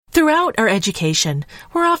Throughout our education,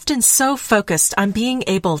 we're often so focused on being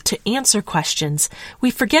able to answer questions,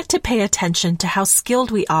 we forget to pay attention to how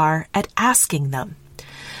skilled we are at asking them.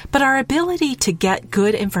 But our ability to get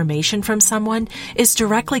good information from someone is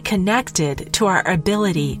directly connected to our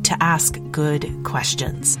ability to ask good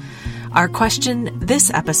questions. Our question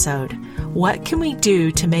this episode: what can we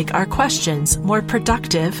do to make our questions more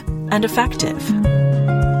productive and effective?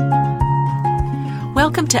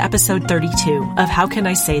 Welcome to episode 32 of How Can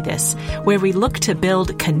I Say This, where we look to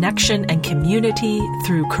build connection and community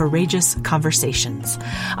through courageous conversations.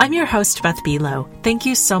 I'm your host, Beth Belo. Thank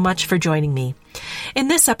you so much for joining me. In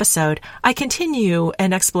this episode, I continue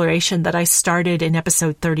an exploration that I started in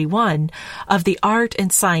episode 31 of the art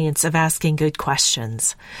and science of asking good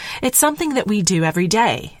questions. It's something that we do every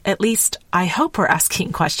day. At least, I hope we're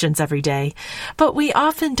asking questions every day. But we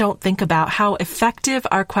often don't think about how effective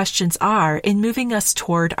our questions are in moving us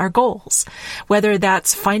toward our goals, whether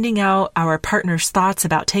that's finding out our partner's thoughts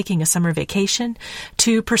about taking a summer vacation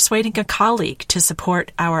to persuading a colleague to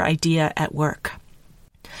support our idea at work.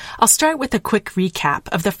 I'll start with a quick recap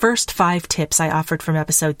of the first 5 tips I offered from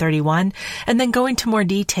episode 31, and then go into more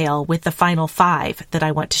detail with the final 5 that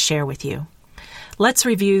I want to share with you. Let's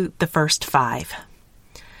review the first 5.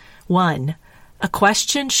 1. A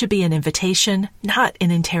question should be an invitation, not an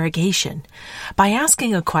interrogation. By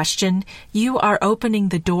asking a question, you are opening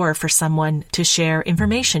the door for someone to share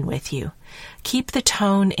information with you. Keep the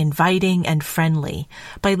tone inviting and friendly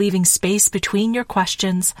by leaving space between your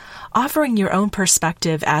questions, offering your own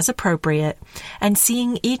perspective as appropriate, and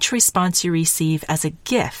seeing each response you receive as a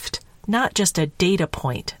gift, not just a data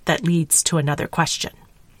point that leads to another question.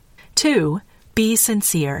 2. Be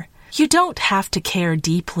sincere. You don't have to care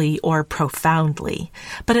deeply or profoundly,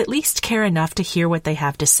 but at least care enough to hear what they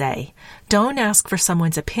have to say. Don't ask for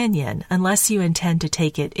someone's opinion unless you intend to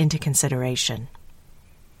take it into consideration.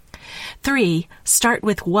 3. Start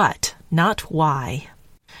with what, not why.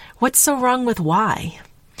 What's so wrong with why?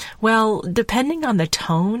 Well, depending on the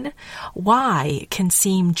tone, why can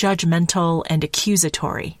seem judgmental and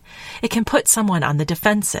accusatory. It can put someone on the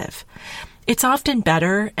defensive. It's often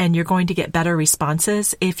better, and you're going to get better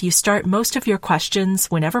responses, if you start most of your questions,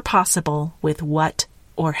 whenever possible, with what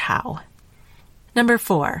or how. Number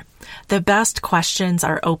 4, the best questions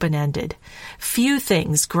are open-ended. Few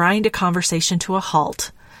things grind a conversation to a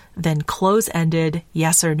halt than close-ended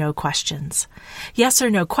yes or no questions. Yes or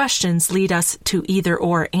no questions lead us to either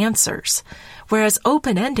or answers, whereas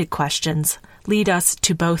open-ended questions lead us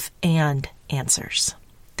to both and answers.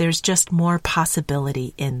 There's just more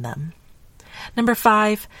possibility in them. Number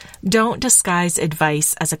 5, don't disguise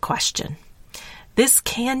advice as a question. This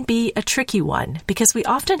can be a tricky one because we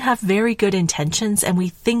often have very good intentions and we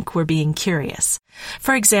think we're being curious.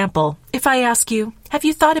 For example, if I ask you, have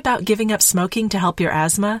you thought about giving up smoking to help your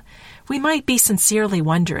asthma? We might be sincerely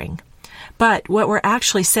wondering. But what we're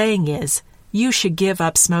actually saying is, you should give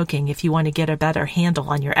up smoking if you want to get a better handle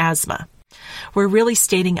on your asthma. We're really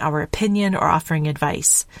stating our opinion or offering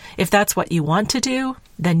advice. If that's what you want to do,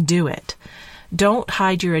 then do it. Don't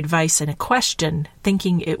hide your advice in a question,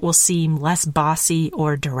 thinking it will seem less bossy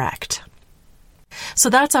or direct. So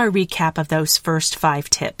that's our recap of those first 5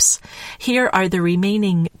 tips. Here are the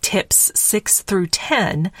remaining tips 6 through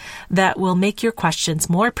 10 that will make your questions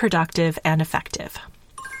more productive and effective.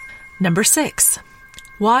 Number 6,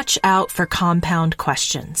 watch out for compound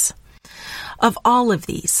questions. Of all of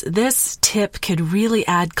these, this tip could really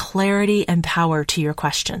add clarity and power to your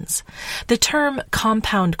questions. The term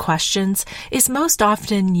compound questions is most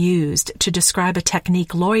often used to describe a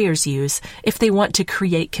technique lawyers use if they want to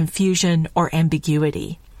create confusion or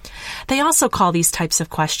ambiguity. They also call these types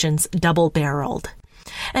of questions double-barreled.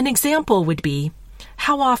 An example would be,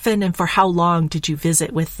 how often and for how long did you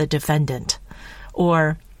visit with the defendant?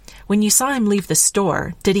 Or, when you saw him leave the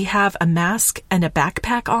store, did he have a mask and a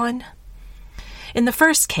backpack on? In the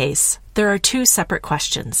first case, there are 2 separate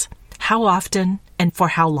questions, how often and for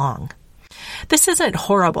how long. This isn't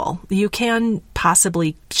horrible. You can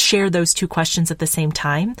possibly share those 2 questions at the same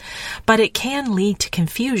time, but it can lead to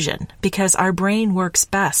confusion because our brain works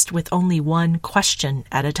best with only one question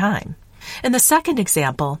at a time. In the second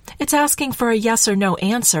example, it's asking for a yes or no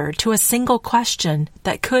answer to a single question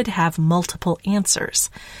that could have multiple answers.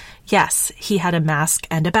 Yes, he had a mask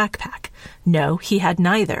and a backpack. No, he had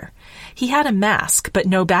neither. He had a mask, but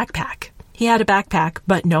no backpack. He had a backpack,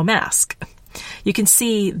 but no mask. You can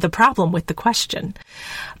see the problem with the question.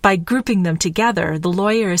 By grouping them together, the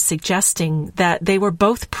lawyer is suggesting that they were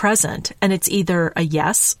both present and it's either a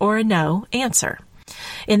yes or a no answer.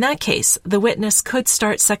 In that case, the witness could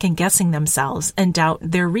start second-guessing themselves and doubt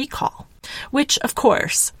their recall. which, of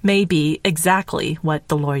course, may be exactly what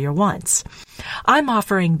the lawyer wants. I'm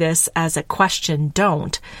offering this as a question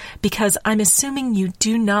don't because I'm assuming you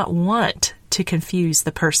do not want to confuse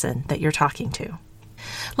the person that you're talking to.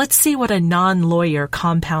 Let's see what a non-lawyer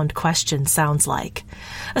compound question sounds like.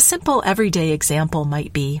 A simple everyday example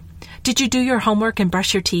might be, did you do your homework and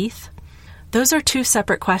brush your teeth? Those are two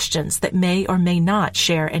separate questions that may or may not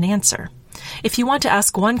share an answer. If you want to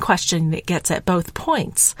ask one question that gets at both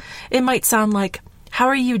points, it might sound like, how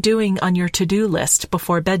are you doing on your to-do list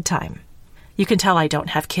before bedtime? You can tell I don't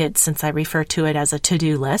have kids since I refer to it as a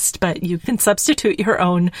to-do list, but you can substitute your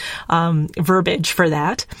own verbiage for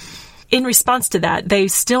that. In response to that, they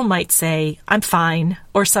still might say, I'm fine,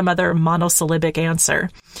 or some other monosyllabic answer.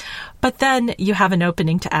 But then you have an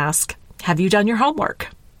opening to ask, have you done your homework?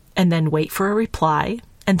 And then wait for a reply,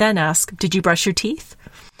 and then ask, did you brush your teeth?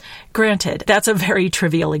 Granted, that's a very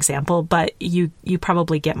trivial example, but you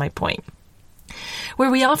probably get my point. Where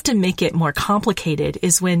we often make it more complicated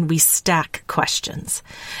is when we stack questions.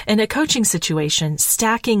 In a coaching situation,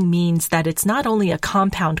 stacking means that it's not only a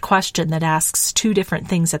compound question that asks two different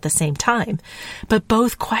things at the same time, but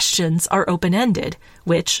both questions are open-ended,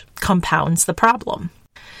 which compounds the problem.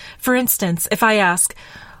 For instance, if I ask,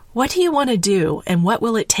 what do you want to do and what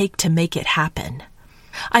will it take to make it happen?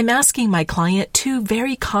 I'm asking my client two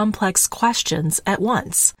very complex questions at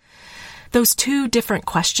once. Those two different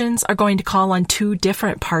questions are going to call on two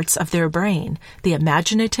different parts of their brain, the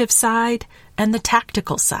imaginative side and the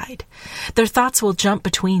tactical side. Their thoughts will jump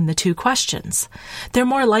between the two questions. They're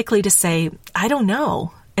more likely to say, I don't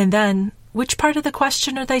know, and then, which part of the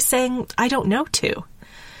question are they saying, I don't know to?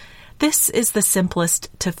 This is the simplest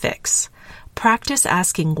to fix. Practice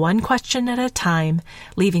asking one question at a time,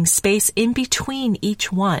 leaving space in between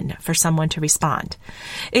each one for someone to respond.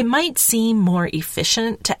 It might seem more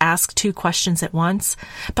efficient to ask two questions at once,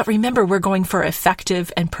 but remember we're going for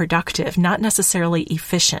effective and productive, not necessarily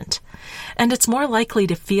efficient. And it's more likely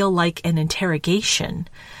to feel like an interrogation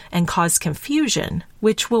and cause confusion,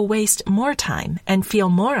 which will waste more time and feel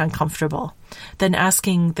more uncomfortable than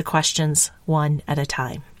asking the questions one at a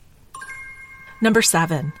time. Number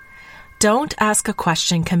 7. Don't ask a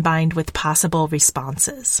question combined with possible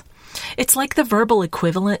responses. It's like the verbal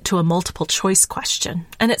equivalent to a multiple choice question,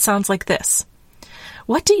 and it sounds like this.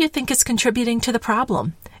 What do you think is contributing to the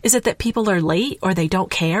problem? Is it that people are late, or they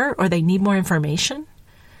don't care, or they need more information?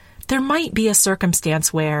 There might be a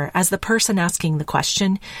circumstance where, as the person asking the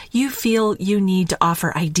question, you feel you need to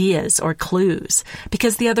offer ideas or clues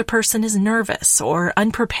because the other person is nervous or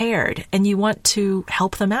unprepared, and you want to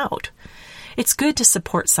help them out. It's good to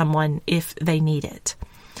support someone if they need it.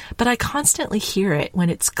 But I constantly hear it when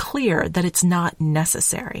it's clear that it's not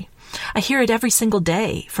necessary. I hear it every single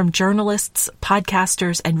day from journalists,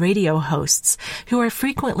 podcasters, and radio hosts who are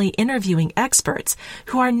frequently interviewing experts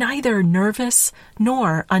who are neither nervous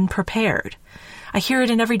nor unprepared. I hear it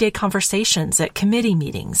in everyday conversations at committee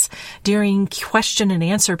meetings, during question and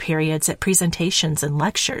answer periods at presentations and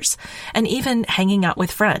lectures, and even hanging out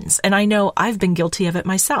with friends. And I know I've been guilty of it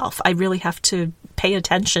myself. I really have to pay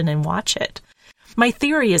attention and watch it. My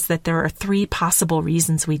theory is that there are 3 possible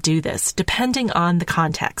reasons we do this, depending on the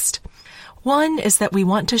context. One is that we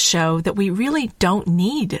want to show that we really don't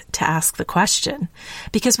need to ask the question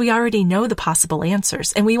because we already know the possible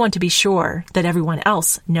answers and we want to be sure that everyone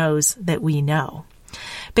else knows that we know.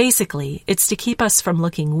 Basically, it's to keep us from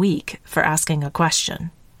looking weak for asking a question.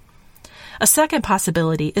 A second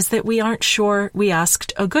possibility is that we aren't sure we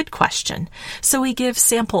asked a good question, so we give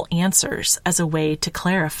sample answers as a way to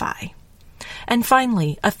clarify. And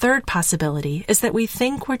finally, a third possibility is that we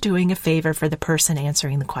think we're doing a favor for the person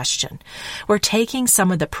answering the question. We're taking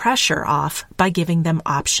some of the pressure off by giving them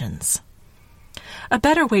options. A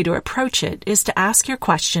better way to approach it is to ask your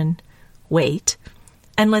question, wait,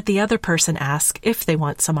 and let the other person ask if they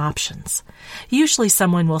want some options. Usually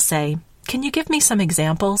someone will say, can you give me some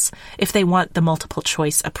examples, if they want the multiple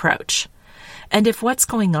choice approach. And if what's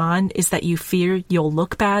going on is that you fear you'll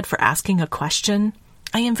look bad for asking a question,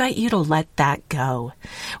 I invite you to let that go.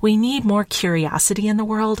 We need more curiosity in the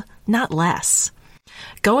world, not less.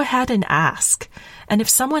 Go ahead and ask. And if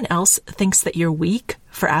someone else thinks that you're weak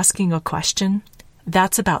for asking a question,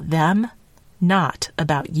 that's about them, not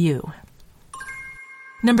about you.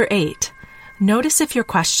 Number 8, notice if your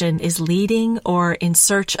question is leading or in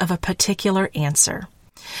search of a particular answer.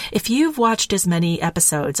 If you've watched as many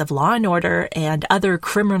episodes of Law & Order and other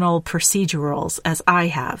criminal procedurals as I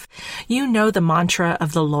have, you know the mantra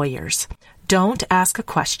of the lawyers. Don't ask a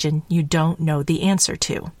question you don't know the answer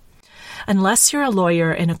to. Unless you're a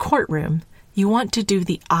lawyer in a courtroom, you want to do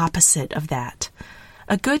the opposite of that.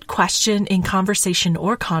 A good question in conversation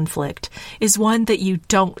or conflict is one that you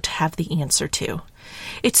don't have the answer to.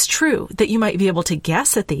 It's true that you might be able to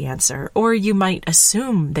guess at the answer, or you might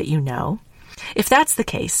assume that you know. If that's the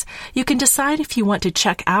case, you can decide if you want to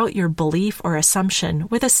check out your belief or assumption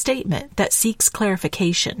with a statement that seeks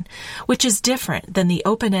clarification, which is different than the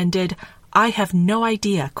open-ended, I have no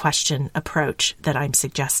idea question approach that I'm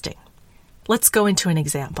suggesting. Let's go into an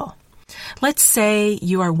example. Let's say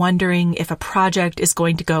you are wondering if a project is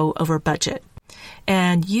going to go over budget,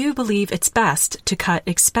 and you believe it's best to cut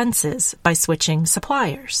expenses by switching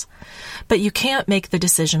suppliers. But you can't make the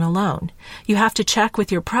decision alone. You have to check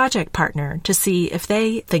with your project partner to see if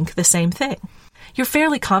they think the same thing. You're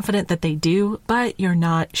fairly confident that they do, but you're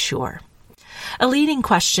not sure. A leading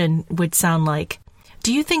question would sound like,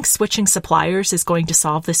 do you think switching suppliers is going to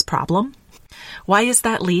solve this problem? Why is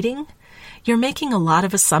that leading? You're making a lot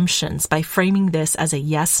of assumptions by framing this as a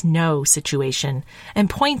yes-no situation and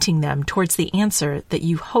pointing them towards the answer that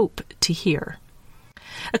you hope to hear.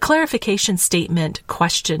 A clarification statement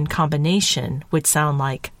question combination would sound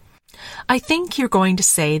like, I think you're going to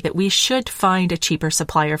say that we should find a cheaper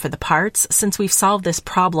supplier for the parts since we've solved this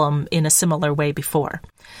problem in a similar way before.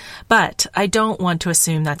 But I don't want to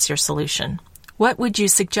assume that's your solution. What would you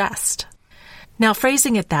suggest? Now,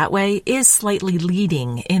 phrasing it that way is slightly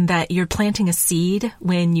leading in that you're planting a seed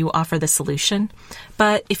when you offer the solution.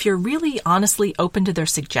 But if you're really honestly open to their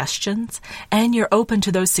suggestions, and you're open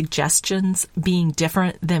to those suggestions being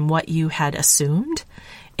different than what you had assumed,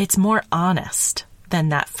 it's more honest than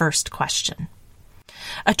that first question.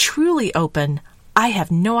 A truly open, I have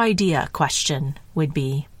no idea question would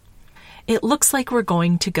be, it looks like we're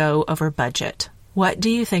going to go over budget. What do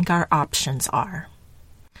you think our options are?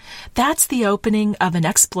 That's the opening of an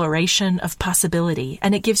exploration of possibility,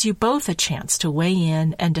 and it gives you both a chance to weigh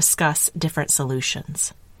in and discuss different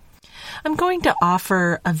solutions. I'm going to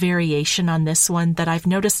offer a variation on this one that I've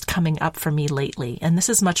noticed coming up for me lately, and this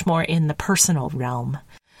is much more in the personal realm.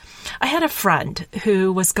 I had a friend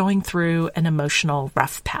who was going through an emotional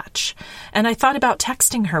rough patch, and I thought about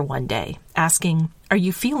texting her one day, asking, "Are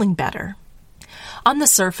you feeling better?" On the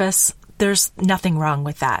surface, there's nothing wrong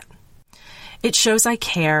with that. It shows I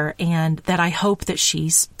care and that I hope that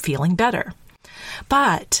she's feeling better.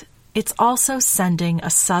 But it's also sending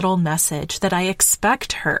a subtle message that I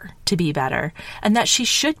expect her to be better and that she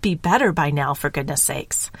should be better by now, for goodness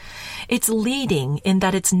sakes. It's leading in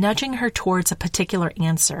that it's nudging her towards a particular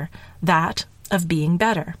answer, that of being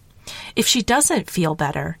better. If she doesn't feel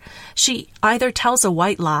better, she either tells a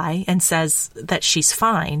white lie and says that she's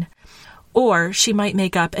fine, or she might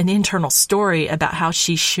make up an internal story about how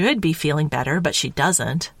she should be feeling better, but she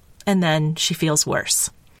doesn't, and then she feels worse.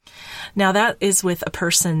 Now, that is with a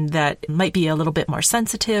person that might be a little bit more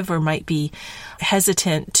sensitive or might be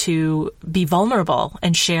hesitant to be vulnerable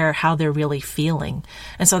and share how they're really feeling.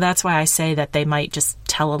 And so that's why I say that they might just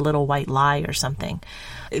tell a little white lie or something.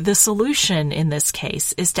 The solution in this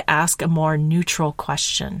case is to ask a more neutral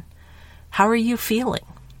question. How are you feeling?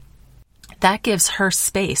 That gives her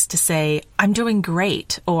space to say, I'm doing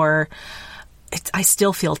great, or I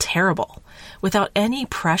still feel terrible, without any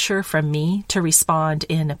pressure from me to respond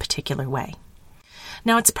in a particular way.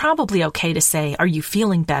 Now, it's probably okay to say, are you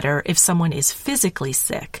feeling better if someone is physically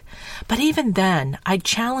sick? But even then, I'd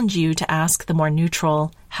challenge you to ask the more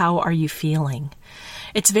neutral, how are you feeling?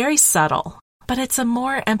 It's very subtle, but it's a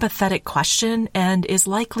more empathetic question and is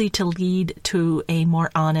likely to lead to a more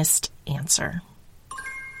honest answer.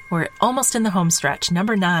 We're almost in the home stretch.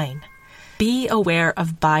 Number 9, be aware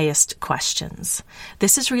of biased questions.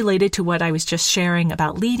 This is related to what I was just sharing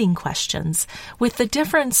about leading questions, with the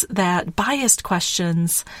difference that biased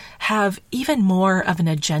questions have even more of an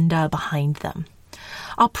agenda behind them.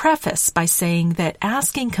 I'll preface by saying that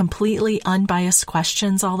asking completely unbiased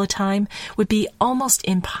questions all the time would be almost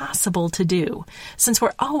impossible to do, since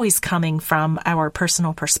we're always coming from our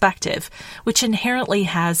personal perspective, which inherently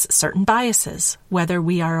has certain biases, whether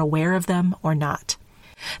we are aware of them or not.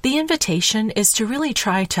 The invitation is to really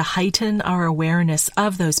try to heighten our awareness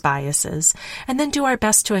of those biases and then do our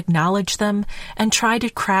best to acknowledge them and try to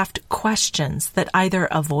craft questions that either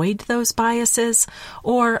avoid those biases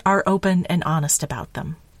or are open and honest about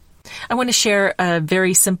them. I want to share a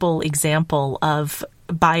very simple example of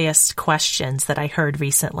biased questions that I heard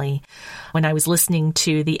recently when I was listening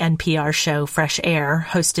to the NPR show Fresh Air,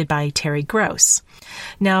 hosted by Terry Gross.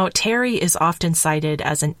 Now, Terry is often cited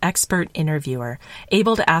as an expert interviewer,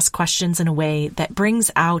 able to ask questions in a way that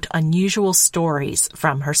brings out unusual stories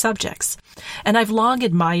from her subjects. And I've long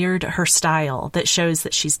admired her style that shows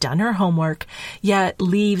that she's done her homework, yet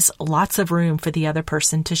leaves lots of room for the other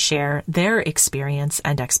person to share their experience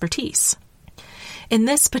and expertise. In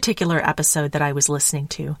this particular episode that I was listening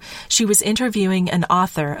to, she was interviewing an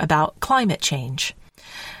author about climate change.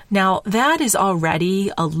 Now, that is already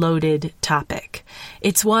a loaded topic.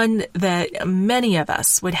 It's one that many of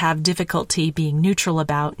us would have difficulty being neutral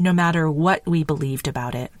about, no matter what we believed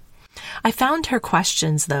about it. I found her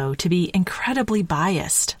questions, though, to be incredibly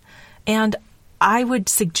biased, and I would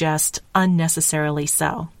suggest unnecessarily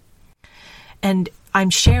so. And I'm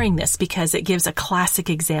sharing this because it gives a classic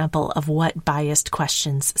example of what biased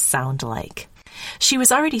questions sound like. She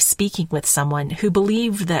was already speaking with someone who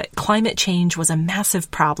believed that climate change was a massive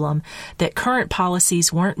problem, that current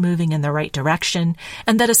policies weren't moving in the right direction,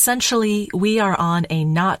 and that essentially we are on a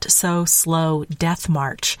not-so-slow death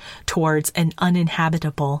march towards an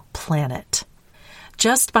uninhabitable planet.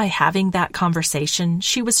 Just by having that conversation,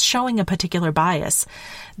 she was showing a particular bias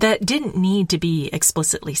that didn't need to be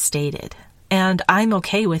explicitly stated. And I'm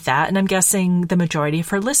okay with that, and I'm guessing the majority of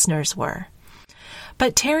her listeners were.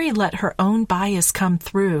 But Terry let her own bias come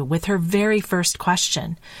through with her very first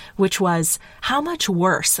question, which was, how much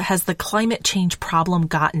worse has the climate change problem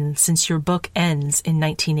gotten since your book ends in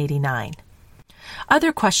 1989?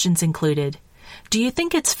 Other questions included, do you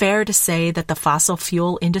think it's fair to say that the fossil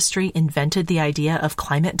fuel industry invented the idea of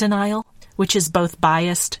climate denial, which is both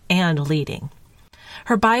biased and leading?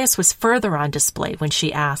 Her bias was further on display when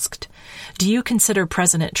she asked, do you consider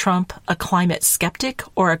President Trump a climate skeptic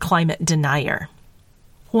or a climate denier?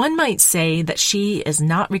 One might say that she is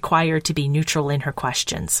not required to be neutral in her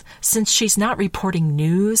questions, since she's not reporting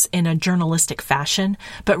news in a journalistic fashion,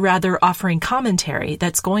 but rather offering commentary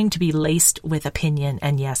that's going to be laced with opinion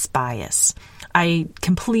and, yes, bias. I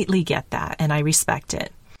completely get that, and I respect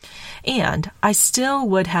it. And I still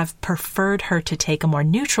would have preferred her to take a more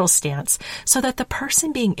neutral stance so that the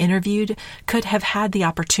person being interviewed could have had the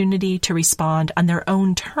opportunity to respond on their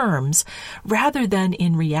own terms rather than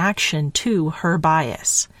in reaction to her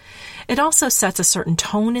bias. It also sets a certain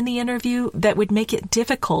tone in the interview that would make it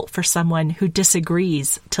difficult for someone who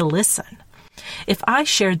disagrees to listen. If I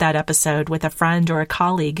shared that episode with a friend or a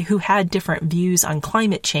colleague who had different views on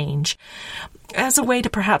climate change as a way to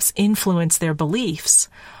perhaps influence their beliefs,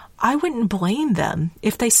 I wouldn't blame them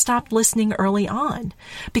if they stopped listening early on,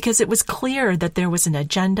 because it was clear that there was an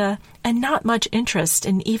agenda and not much interest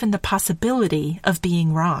in even the possibility of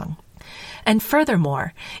being wrong. And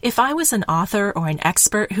furthermore, if I was an author or an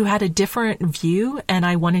expert who had a different view and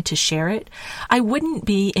I wanted to share it, I wouldn't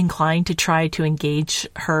be inclined to try to engage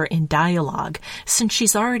her in dialogue, since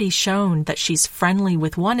she's already shown that she's friendly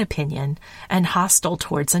with one opinion and hostile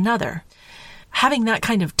towards another. Having that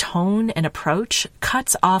kind of tone and approach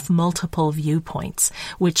cuts off multiple viewpoints,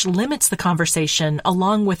 which limits the conversation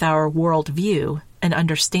along with our worldview and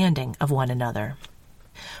understanding of one another.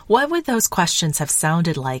 What would those questions have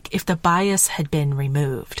sounded like if the bias had been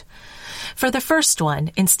removed? For the first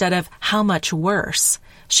one, instead of how much worse,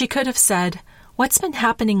 she could have said, what's been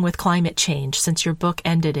happening with climate change since your book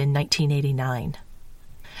ended in 1989?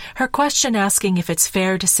 Her question asking if it's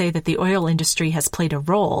fair to say that the oil industry has played a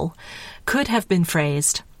role could have been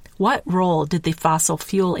phrased, what role did the fossil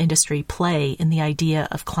fuel industry play in the idea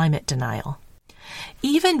of climate denial?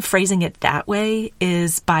 Even phrasing it that way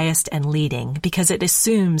is biased and leading because it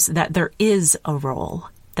assumes that there is a role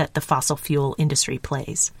that the fossil fuel industry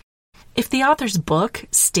plays. If the author's book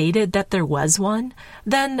stated that there was one,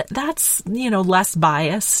 then that's, less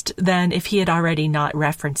biased than if he had already not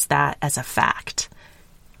referenced that as a fact.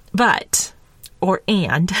 But,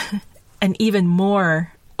 an even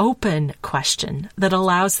more open question that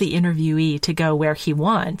allows the interviewee to go where he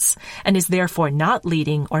wants and is therefore not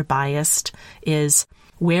leading or biased is,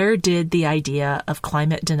 where did the idea of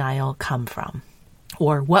climate denial come from?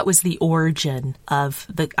 Or what was the origin of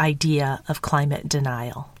the idea of climate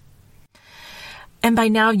denial? And by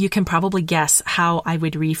now you can probably guess how I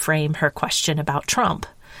would reframe her question about Trump.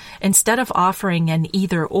 Instead of offering an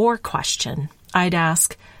either-or question, I'd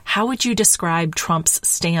ask, how would you describe Trump's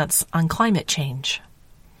stance on climate change?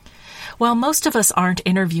 While most of us aren't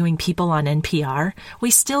interviewing people on NPR,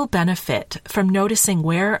 we still benefit from noticing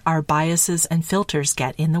where our biases and filters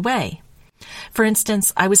get in the way. For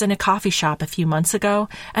instance, I was in a coffee shop a few months ago,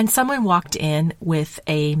 and someone walked in with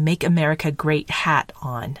a Make America Great hat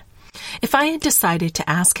on. If I had decided to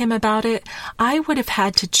ask him about it, I would have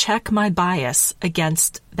had to check my bias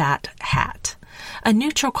against that hat. A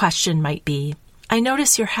neutral question might be, I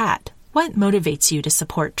notice your hat. What motivates you to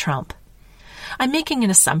support Trump? I'm making an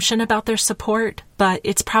assumption about their support, but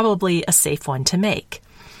it's probably a safe one to make.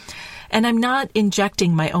 And I'm not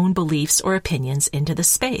injecting my own beliefs or opinions into the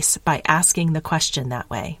space by asking the question that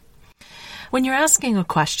way. When you're asking a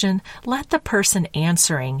question, let the person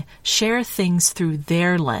answering share things through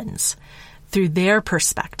their lens. through their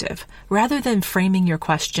perspective rather than framing your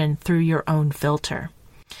question through your own filter.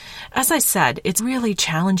 As I said, it's really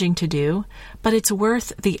challenging to do, but it's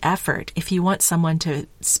worth the effort if you want someone to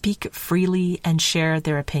speak freely and share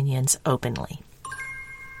their opinions openly.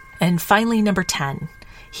 And finally, number 10.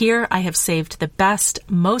 Here I have saved the best,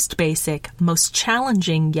 most basic, most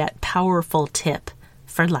challenging yet powerful tip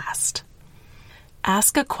for last.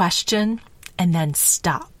 Ask a question and then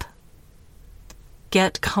stop.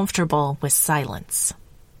 Get comfortable with silence.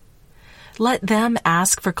 Let them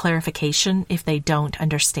ask for clarification if they don't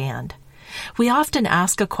understand. We often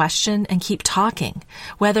ask a question and keep talking,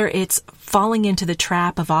 whether it's falling into the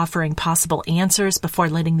trap of offering possible answers before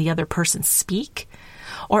letting the other person speak,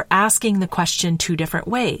 or asking the question two different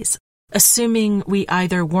ways, assuming we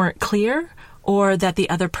either weren't clear or that the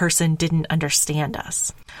other person didn't understand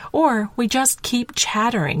us. Or we just keep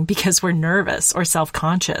chattering because we're nervous or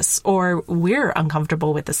self-conscious, or we're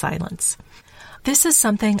uncomfortable with the silence. This is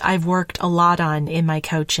something I've worked a lot on in my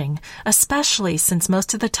coaching, especially since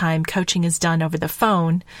most of the time coaching is done over the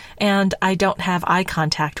phone and I don't have eye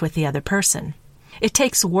contact with the other person. It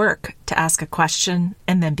takes work to ask a question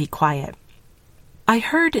and then be quiet. I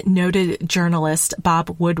heard noted journalist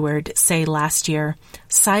Bob Woodward say last year,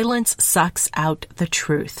 "Silence sucks out the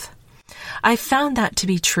truth." I found that to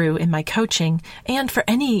be true in my coaching and for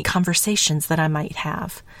any conversations that I might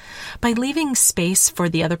have. By leaving space for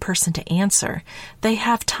the other person to answer, they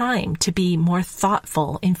have time to be more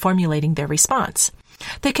thoughtful in formulating their response.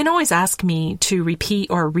 They can always ask me to repeat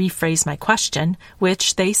or rephrase my question,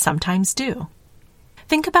 which they sometimes do.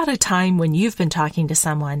 Think about a time when you've been talking to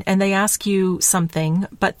someone and they ask you something,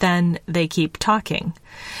 but then they keep talking.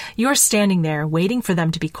 You're standing there waiting for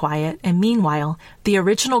them to be quiet, and meanwhile, the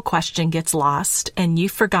original question gets lost and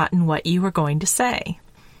you've forgotten what you were going to say.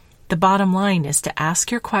 The bottom line is to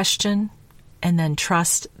ask your question and then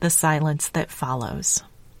trust the silence that follows.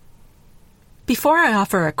 Before I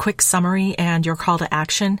offer a quick summary and your call to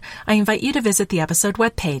action, I invite you to visit the episode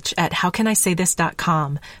webpage at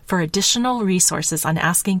howcanisaythis.com for additional resources on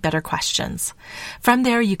asking better questions. From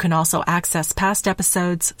there, you can also access past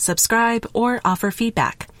episodes, subscribe, or offer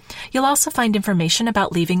feedback. You'll also find information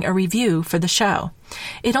about leaving a review for the show.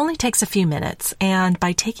 It only takes a few minutes, and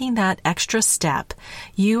by taking that extra step,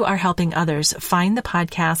 you are helping others find the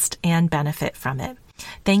podcast and benefit from it.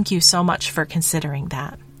 Thank you so much for considering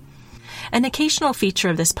that. An occasional feature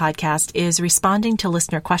of this podcast is responding to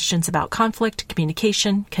listener questions about conflict,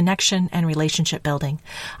 communication, connection, and relationship building.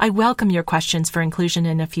 I welcome your questions for inclusion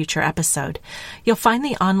in a future episode. You'll find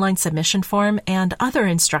the online submission form and other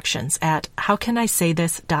instructions at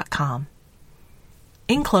howcanisaythis.com.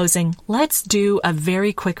 In closing, let's do a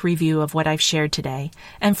very quick review of what I've shared today,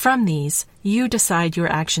 and from these, you decide your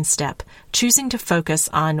action step, choosing to focus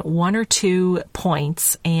on one or two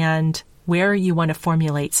points and where you want to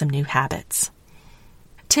formulate some new habits.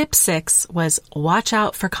 Tip 6 was watch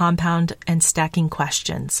out for compound and stacking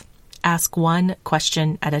questions. Ask one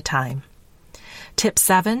question at a time. Tip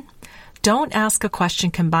 7, don't ask a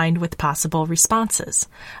question combined with possible responses.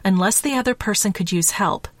 Unless the other person could use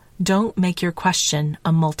help, don't make your question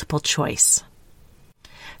a multiple choice.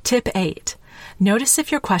 Tip 8, notice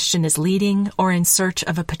if your question is leading or in search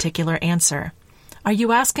of a particular answer. Are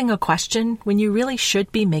you asking a question when you really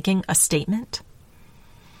should be making a statement?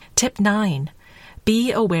 Tip 9,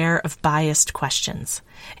 be aware of biased questions.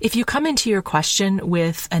 If you come into your question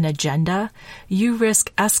with an agenda, you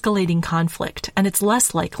risk escalating conflict, and it's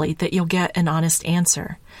less likely that you'll get an honest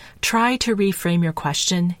answer. Try to reframe your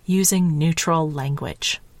question using neutral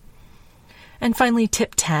language. And finally,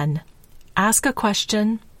 tip 10, ask a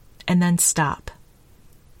question and then stop.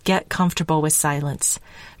 Get comfortable with silence.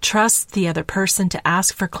 Trust the other person to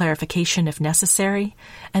ask for clarification if necessary,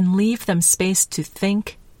 and leave them space to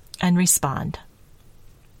think and respond.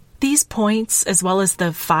 These points, as well as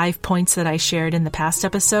the 5 points that I shared in the past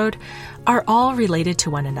episode, are all related to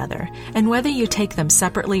one another, and whether you take them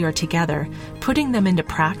separately or together, putting them into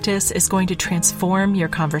practice is going to transform your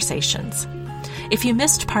conversations. If you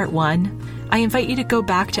missed part 1, I invite you to go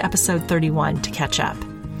back to episode 31 to catch up.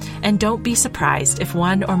 And don't be surprised if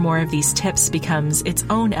one or more of these tips becomes its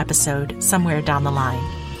own episode somewhere down the line.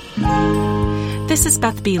 This is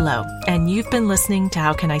Beth Belo, and you've been listening to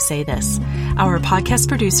How Can I Say This? Our podcast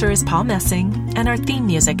producer is Paul Messing, and our theme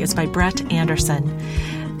music is by Brett Anderson.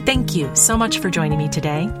 Thank you so much for joining me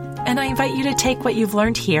today, and I invite you to take what you've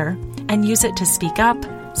learned here and use it to speak up,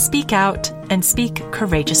 speak out, and speak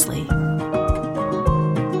courageously.